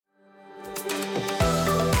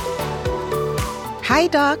Hi,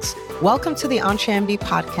 docs. Welcome to the EntreMD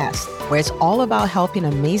podcast, where it's all about helping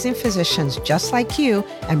amazing physicians just like you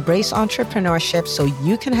embrace entrepreneurship so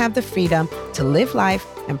you can have the freedom to live life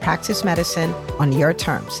and practice medicine on your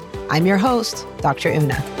terms. I'm your host, Dr.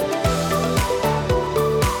 Una.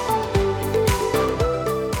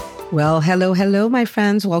 Well, hello, my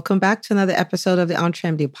friends. Welcome back to another episode of the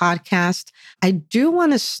EntreMD podcast. I do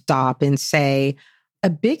want to stop and say a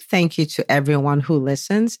big thank you to everyone who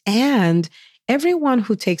listens and everyone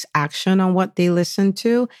who takes action on what they listen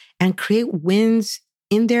to and create wins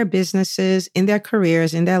in their businesses, in their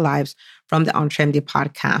careers, in their lives from the EntreMD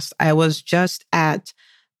podcast. I was just at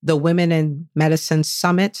the Women in Medicine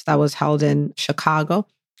Summit that was held in Chicago,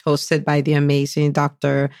 hosted by the amazing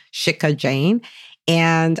Dr. Shikha Jain.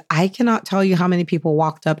 And I cannot tell you how many people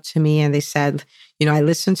walked up to me and they said, I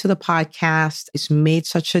listened to the podcast. It's made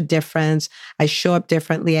such a difference. I show up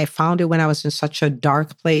differently. I found it when I was in such a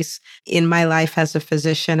dark place in my life as a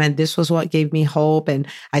physician. And this was what gave me hope. And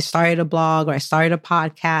I started a blog or I started a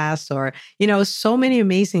podcast or, so many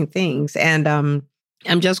amazing things. And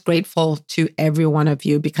I'm just grateful to every one of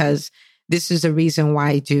you because this is the reason why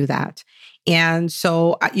I do that. And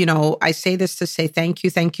so, I say this to say thank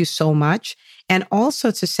you so much. And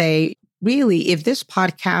also to say, really, if this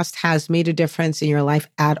podcast has made a difference in your life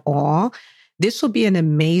at all, this will be an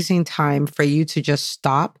amazing time for you to just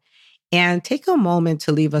stop and take a moment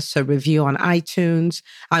to leave us a review on iTunes.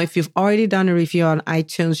 If you've already done a review on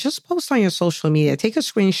iTunes, just post on your social media. Take a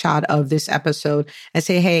screenshot of this episode and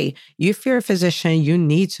say, hey, if you're a physician, you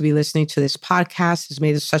need to be listening to this podcast. It's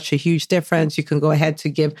made such a huge difference. You can go ahead to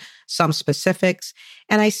give some specifics.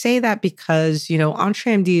 And I say that because,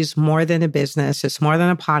 EntreMD is more than a business. It's more than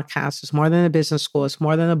a podcast. It's more than a business school. It's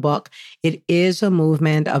more than a book. It is a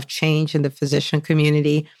movement of change in the physician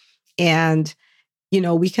community. And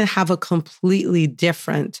we can have a completely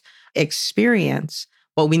different experience,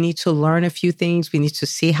 but we need to learn a few things. We need to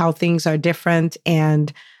see how things are different.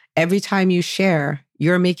 And every time you share,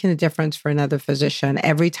 you're making a difference for another physician.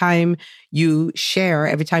 Every time you share,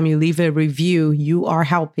 every time you leave a review, you are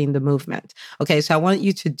helping the movement. Okay, so I want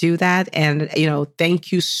you to do that. And,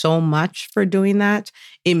 thank you so much for doing that.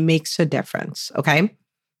 It makes a difference. Okay.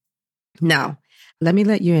 Now, let me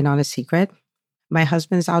let you in on a secret. My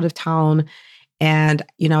husband's out of town. And,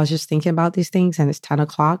 I was just thinking about these things and it's 10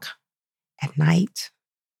 o'clock at night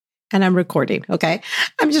and I'm recording. Okay.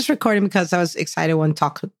 I'm just recording because I was excited when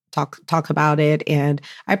talk about it. And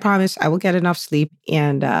I promise I will get enough sleep.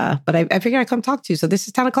 And, but I figured I'd come talk to you. So this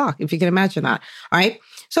is 10 o'clock, if you can imagine that. All right.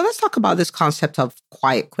 So let's talk about this concept of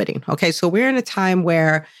quiet quitting. Okay. So we're in a time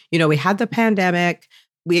where, we had the pandemic,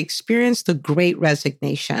 we experienced the Great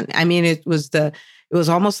Resignation. I mean, it was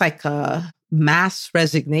almost like a mass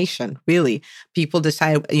resignation, really. People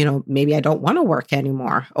decide, maybe I don't want to work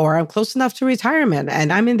anymore, or I'm close enough to retirement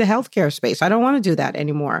and I'm in the healthcare space. I don't want to do that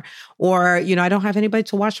anymore. Or, I don't have anybody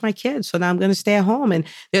to watch my kids. So now I'm going to stay at home. And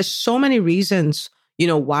there's so many reasons,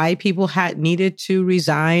 why people had needed to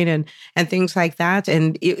resign and things like that.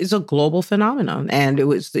 And it is a global phenomenon. And it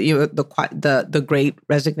was, the Great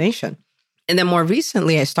Resignation. And then more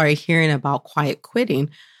recently, I started hearing about quiet quitting,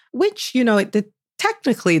 which,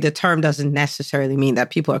 technically, the term doesn't necessarily mean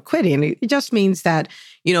that people are quitting. It just means that,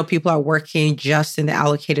 people are working just in the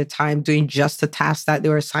allocated time, doing just the tasks that they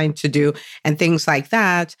were assigned to do and things like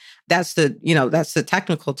that. That's the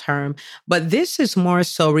technical term. But this is more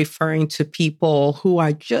so referring to people who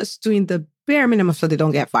are just doing the bare minimum so they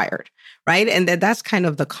don't get fired, right? And that's kind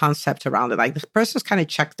of the concept around it. Like the person's kind of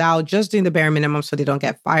checked out, just doing the bare minimum so they don't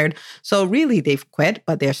get fired. So really they've quit,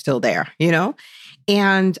 but they're still there,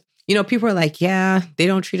 And people are like, yeah, they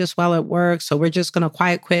don't treat us well at work, so we're just going to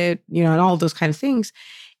quiet quit, and all those kind of things.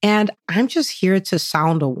 And I'm just here to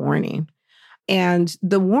sound a warning. And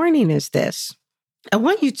the warning is this. I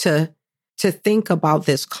want you to think about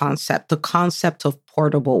this concept, the concept of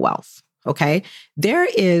portable wealth, okay? There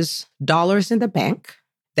is dollars in the bank.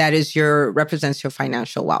 That represents your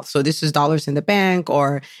financial wealth. So this is dollars in the bank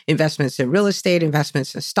or investments in real estate,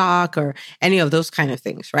 investments in stock, or any of those kind of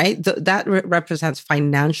things, right? That represents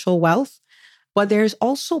financial wealth. But there's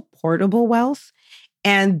also portable wealth.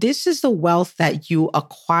 And this is the wealth that you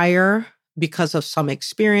acquire because of some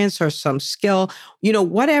experience or some skill,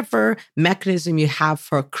 whatever mechanism you have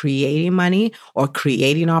for creating money or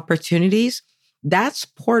creating opportunities. That's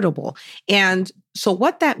portable. And so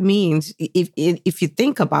what that means, if you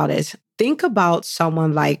think about it, think about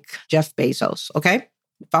someone like Jeff Bezos, okay?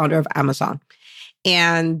 Founder of Amazon.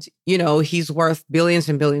 And, he's worth billions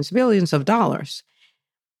and billions and billions of dollars.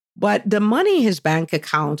 But the money in his bank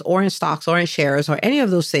account or in stocks or in shares or any of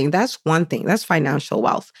those things, that's one thing. That's financial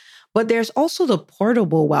wealth. But there's also the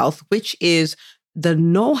portable wealth, which is the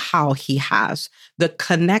know-how he has, the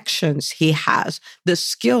connections he has, the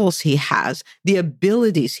skills he has, the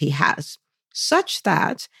abilities he has, such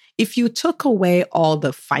that if you took away all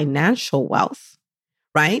the financial wealth,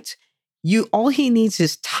 right? All he needs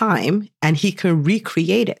is time and he can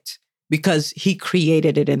recreate it because he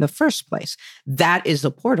created it in the first place. That is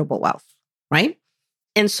the portable wealth, right?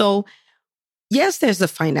 And so, yes, there's the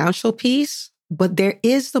financial piece, but there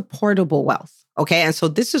is the portable wealth. Okay. And so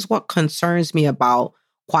this is what concerns me about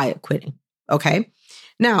quiet quitting. Okay.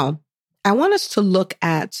 Now, I want us to look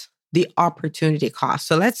at the opportunity cost.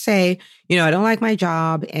 So let's say, I don't like my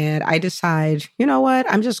job and I decide, you know what,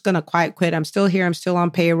 I'm just going to quiet quit. I'm still here. I'm still on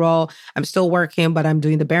payroll. I'm still working, but I'm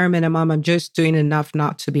doing the bare minimum. I'm just doing enough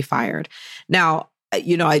not to be fired. Now,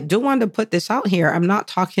 I do want to put this out here. I'm not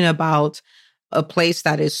talking about a place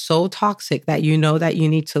that is so toxic that you know that you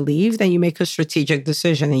need to leave, then you make a strategic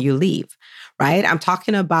decision and you leave, right? I'm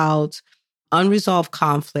talking about unresolved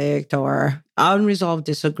conflict or unresolved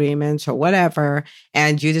disagreements or whatever,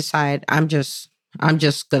 and you decide, I'm just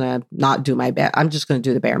gonna not do my best. I'm just gonna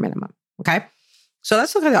do the bare minimum. Okay. So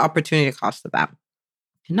let's look at the opportunity cost of that.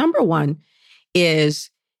 Number one is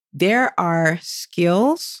there are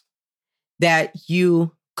skills that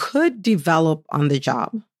you could develop on the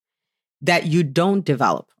job that you don't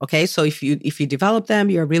develop. Okay. So if you develop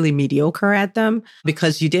them, you're really mediocre at them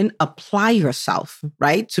because you didn't apply yourself,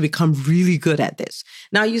 right? To become really good at this.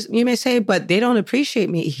 Now you may say, but they don't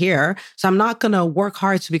appreciate me here. So I'm not going to work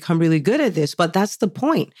hard to become really good at this. But that's the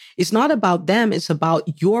point. It's not about them. It's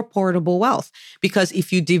about your portable wealth. Because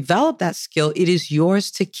if you develop that skill, it is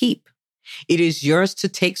yours to keep. It is yours to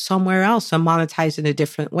take somewhere else and monetize in a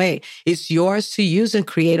different way. It's yours to use and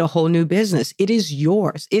create a whole new business. It is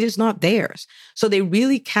yours. It is not theirs. So they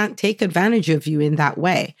really can't take advantage of you in that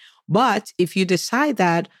way. But if you decide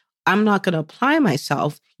that I'm not going to apply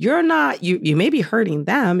myself, you may be hurting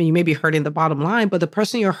them and you may be hurting the bottom line, but the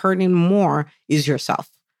person you're hurting more is yourself.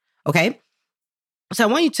 Okay. So I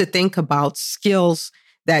want you to think about skills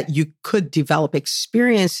that you could develop,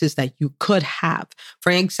 experiences that you could have.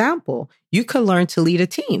 For example, you could learn to lead a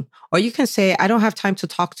team, or you can say, I don't have time to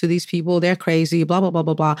talk to these people. They're crazy, blah, blah, blah,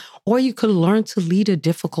 blah, blah. Or you could learn to lead a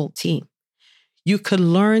difficult team. You could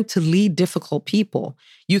learn to lead difficult people.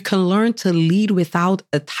 You can learn to lead without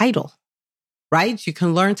a title, right? You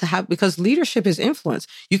can learn to have, because leadership is influence.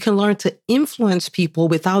 You can learn to influence people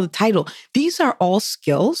without a title. These are all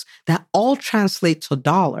skills that all translate to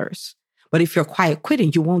dollars. But if you're quiet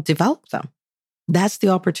quitting, you won't develop them. That's the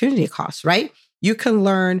opportunity cost, right? You can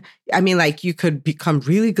learn, you could become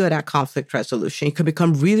really good at conflict resolution. You could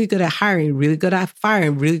become really good at hiring, really good at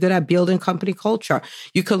firing, really good at building company culture.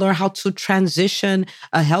 You could learn how to transition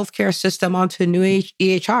a healthcare system onto a new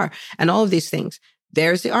EHR and all of these things.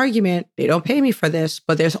 There's the argument, they don't pay me for this,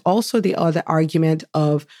 but there's also the other argument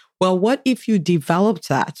of, well, what if you developed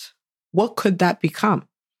that? What could that become?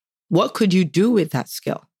 What could you do with that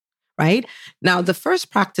skill? Right? Now, the first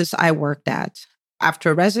practice I worked at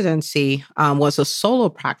after residency was a solo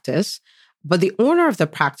practice, but the owner of the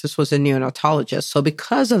practice was a neonatologist. So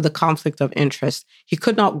because of the conflict of interest, he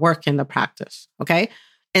could not work in the practice. Okay.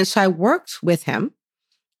 And so I worked with him.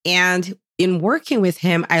 And in working with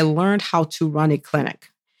him, I learned how to run a clinic.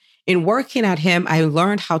 In working at him, I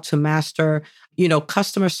learned how to master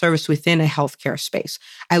customer service within a healthcare space.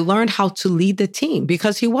 I learned how to lead the team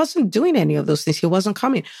because he wasn't doing any of those things. He wasn't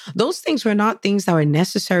coming. Those things were not things that were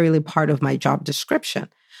necessarily part of my job description.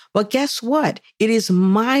 But guess what? It is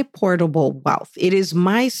my portable wealth. It is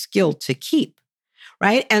my skill to keep,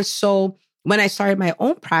 right? And so when I started my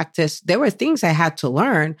own practice, there were things I had to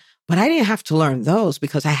learn, but I didn't have to learn those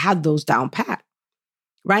because I had those down pat,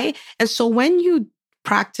 right? And so when you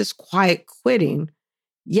practice quiet quitting,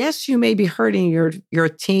 yes, you may be hurting your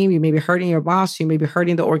team, you may be hurting your boss, you may be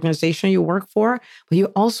hurting the organization you work for, but you're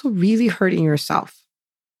also really hurting yourself.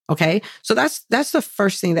 Okay? So that's the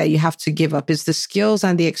first thing that you have to give up is the skills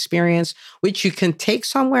and the experience, which you can take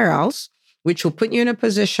somewhere else, which will put you in a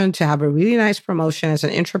position to have a really nice promotion as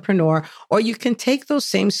an entrepreneur, or you can take those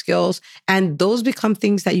same skills and those become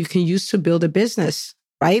things that you can use to build a business,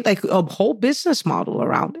 right? Like a whole business model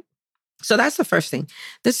around it. So that's the first thing.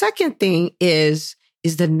 The second thing is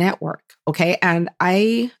the network. Okay. And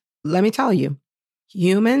let me tell you,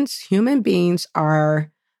 human beings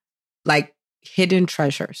are like hidden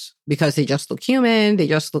treasures because they just look human. They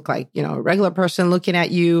just look like, a regular person looking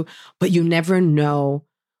at you, but you never know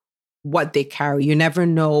what they carry. You never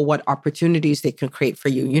know what opportunities they can create for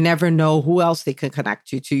you. You never know who else they can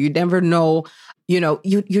connect you to. You never know,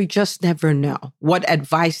 you just never know what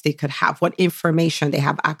advice they could have, what information they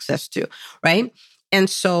have access to, right? And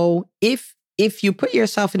so if if you put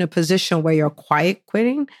yourself in a position where you're quiet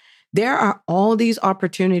quitting, there are all these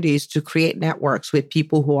opportunities to create networks with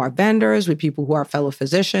people who are vendors, with people who are fellow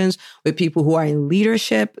physicians, with people who are in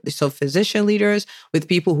leadership, so physician leaders, with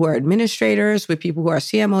people who are administrators, with people who are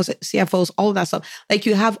CMOs, CFOs, all of that stuff. Like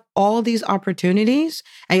you have all these opportunities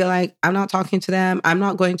and you're like, I'm not talking to them. I'm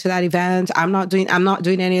not going to that event. I'm not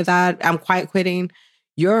doing any of that. I'm quiet quitting.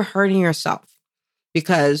 You're hurting yourself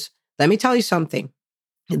because let me tell you something.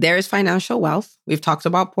 There is financial wealth. We've talked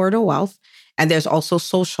about portal wealth. And there's also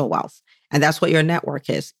social wealth. And that's what your network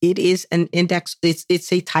is. It is an index.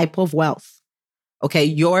 It's a type of wealth. Okay.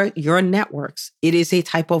 Your networks, it is a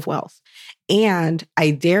type of wealth. And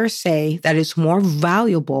I dare say that it's more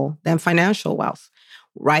valuable than financial wealth,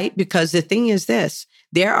 right? Because the thing is this,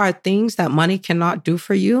 there are things that money cannot do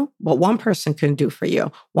for you, but one person can do for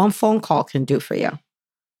you. One phone call can do for you,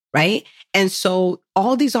 right? And so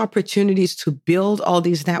all these opportunities to build all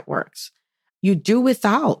these networks, you do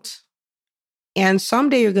without. And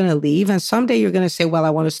someday you're going to leave and someday you're going to say, well, I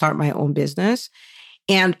want to start my own business.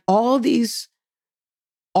 And all these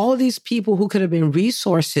people who could have been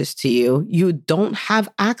resources to you, you don't have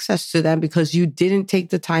access to them because you didn't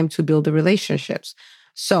take the time to build the relationships.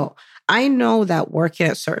 So I know that working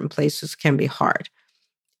at certain places can be hard.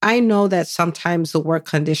 I know that sometimes the work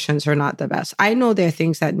conditions are not the best. I know there are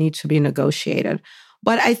things that need to be negotiated.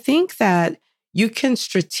 But I think that you can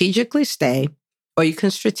strategically stay or you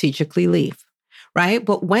can strategically leave. Right?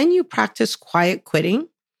 But when you practice quiet quitting,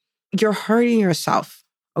 you're hurting yourself.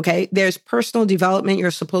 Okay. There's personal development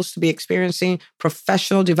you're supposed to be experiencing,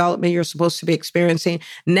 professional development you're supposed to be experiencing,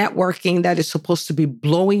 networking that is supposed to be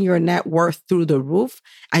blowing your net worth through the roof.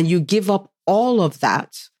 And you give up all of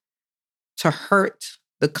that to hurt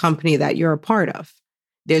the company that you're a part of.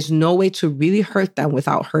 There's no way to really hurt them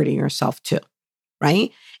without hurting yourself too.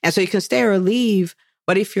 Right? And so you can stay or leave.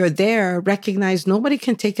 But if you're there, recognize nobody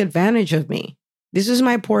can take advantage of me. This is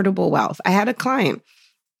my portable wealth. I had a client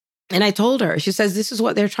and I told her, she says, this is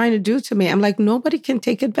what they're trying to do to me. I'm like, nobody can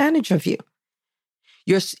take advantage of you.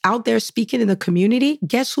 You're out there speaking in the community.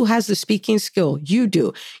 Guess who has the speaking skill? You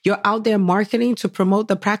do. You're out there marketing to promote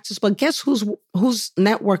the practice, but guess whose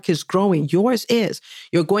network is growing? Yours is.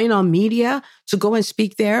 You're going on media to go and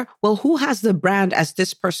speak there. Well, who has the brand as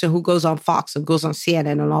this person who goes on Fox and goes on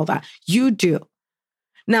CNN and all that? You do.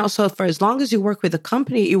 Now, so for as long as you work with a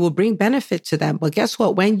company, it will bring benefit to them. But guess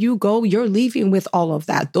what? When you go, you're leaving with all of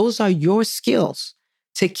that. Those are your skills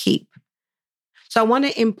to keep. So I want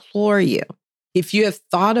to implore you, if you have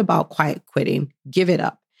thought about quiet quitting, give it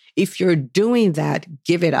up. If you're doing that,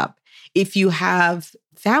 give it up. If you have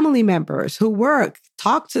family members who work,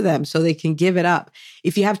 talk to them so they can give it up.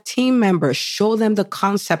 If you have team members, show them the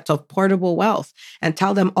concept of portable wealth and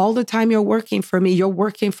tell them all the time you're working for me, you're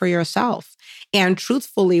working for yourself. And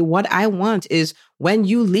truthfully, what I want is when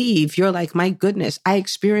you leave, you're like, my goodness, I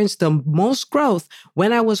experienced the most growth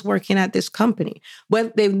when I was working at this company.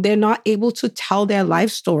 When they're not able to tell their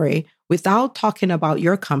life story without talking about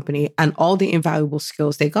your company and all the invaluable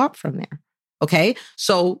skills they got from there. Okay.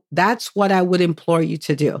 So that's what I would implore you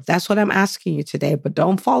to do. That's what I'm asking you today, but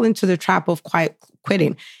don't fall into the trap of quiet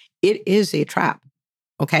quitting. It is a trap.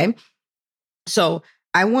 Okay. So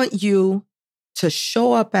I want you to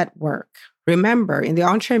show up at work. Remember, in the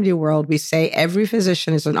EntreMD world, we say every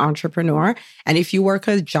physician is an entrepreneur. And if you work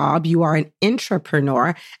a job, you are an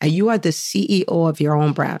intrapreneur and you are the CEO of your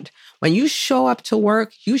own brand. When you show up to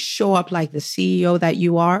work, you show up like the CEO that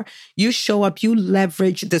you are. You show up, you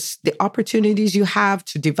leverage the opportunities you have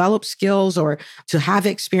to develop skills or to have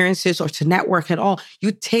experiences or to network at all.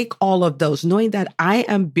 You take all of those, knowing that I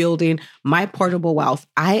am building my portable wealth.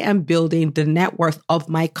 I am building the net worth of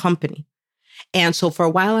my company. And so for a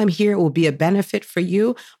while I'm here, it will be a benefit for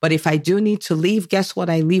you. But if I do need to leave, guess what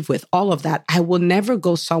I leave with? All of that. I will never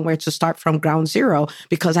go somewhere to start from ground zero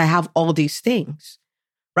because I have all these things,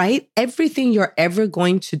 right? Everything you're ever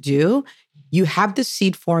going to do, you have the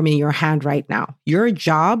seed form in your hand right now. Your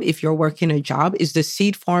job, if you're working a job, is the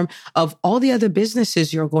seed form of all the other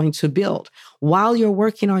businesses you're going to build. While you're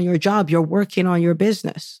working on your job, you're working on your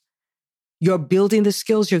business. You're building the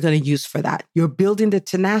skills you're going to use for that. You're building the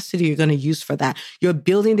tenacity you're going to use for that. You're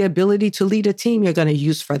building the ability to lead a team you're going to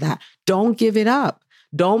use for that. Don't give it up.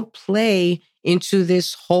 Don't play into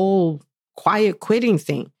this whole quiet quitting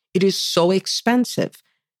thing. It is so expensive.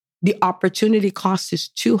 The opportunity cost is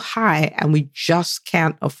too high and we just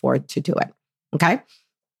can't afford to do it. Okay?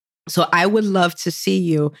 So I would love to see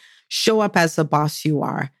you show up as the boss you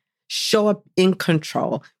are. Show up in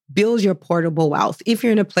control. Build your portable wealth. If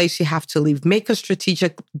you're in a place you have to leave, make a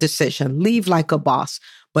strategic decision. Leave like a boss,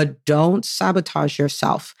 but don't sabotage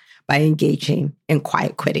yourself by engaging in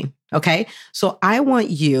quiet quitting. Okay. So I want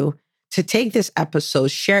you to take this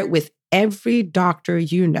episode, share it with every doctor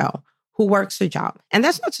you know who works a job. And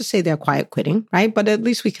that's not to say they're quiet quitting, right? But at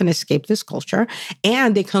least we can escape this culture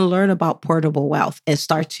and they can learn about portable wealth and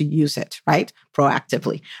start to use it, right?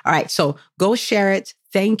 Proactively. All right. So go share it.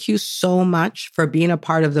 Thank you so much for being a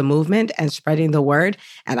part of the movement and spreading the word.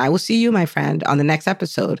 And I will see you, my friend, on the next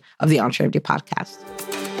episode of the EntreMD podcast.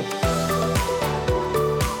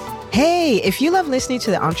 Hey, if you love listening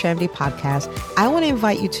to the EntreMD podcast, I want to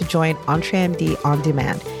invite you to join EntreMD On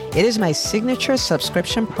Demand. It is my signature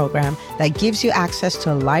subscription program that gives you access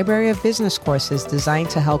to a library of business courses designed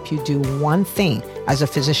to help you do one thing as a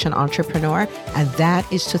physician entrepreneur, and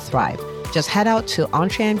that is to thrive. Just head out to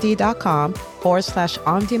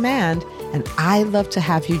entremd.com/on-demand, and I'd love to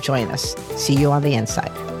have you join us. See you on the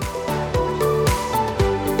inside.